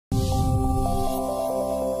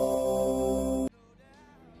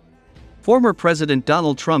Former President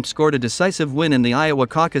Donald Trump scored a decisive win in the Iowa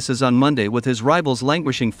caucuses on Monday with his rivals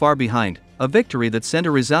languishing far behind, a victory that sent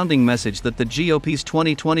a resounding message that the GOP's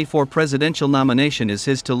 2024 presidential nomination is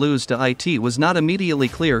his to lose. It was not immediately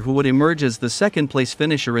clear who would emerge as the second-place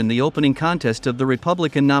finisher in the opening contest of the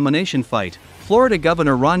Republican nomination fight: Florida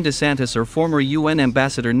Governor Ron DeSantis or former UN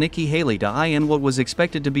Ambassador Nikki Haley. In what was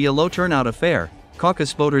expected to be a low-turnout affair,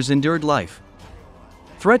 caucus voters endured life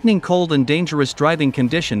threatening cold and dangerous driving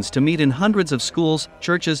conditions to meet in hundreds of schools,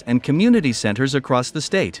 churches, and community centers across the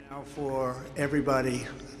state. Now for everybody,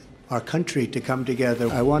 our country, to come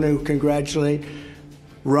together. I want to congratulate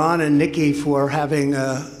Ron and Nikki for having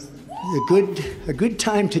a good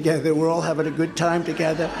time together. We're all having a good time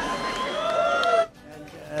together.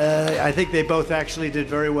 I think they both actually did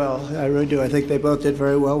very well. I really do. I think they both did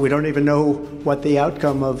very well. We don't even know what the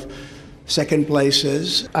outcome of second place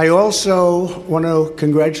is. I also want to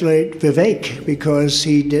congratulate Vivek because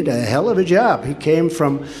he did a hell of a job. He came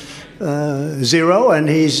from zero and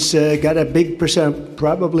he's got a big percent,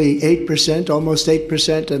 probably 8%, almost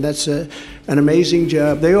 8%, and that's an amazing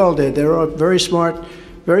job. They all did. They're all very smart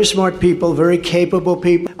people, very capable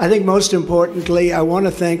people. I think most importantly, I want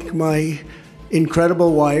to thank my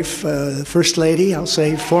incredible wife, First Lady, I'll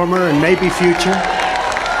say former and maybe future.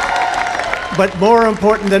 But more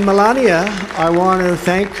important than Melania, I want to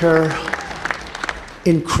thank her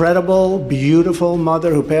incredible, beautiful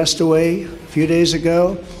mother who passed away a few days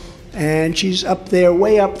ago. And she's up there,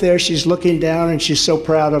 way up there, she's looking down and she's so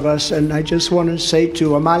proud of us. And I just want to say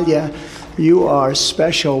to Amalia, you are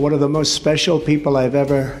special, one of the most special people I've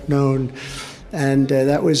ever known. And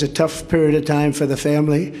that was a tough period of time for the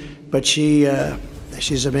family, but she's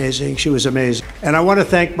amazing, she was amazing. And I want to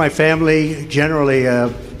thank my family generally.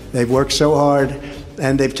 They've worked so hard,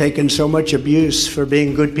 and they've taken so much abuse for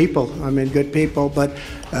being good people. I mean, good people, but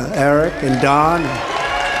Eric and Don,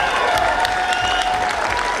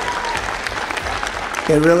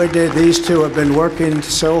 they really did. These two have been working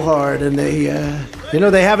so hard, and they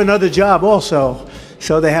have another job also,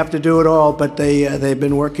 so they have to do it all, but they've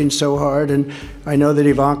been working so hard, and I know that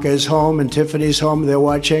Ivanka is home, and Tiffany's home, they're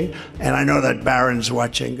watching, and I know that Baron's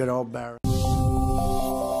watching, good old Baron.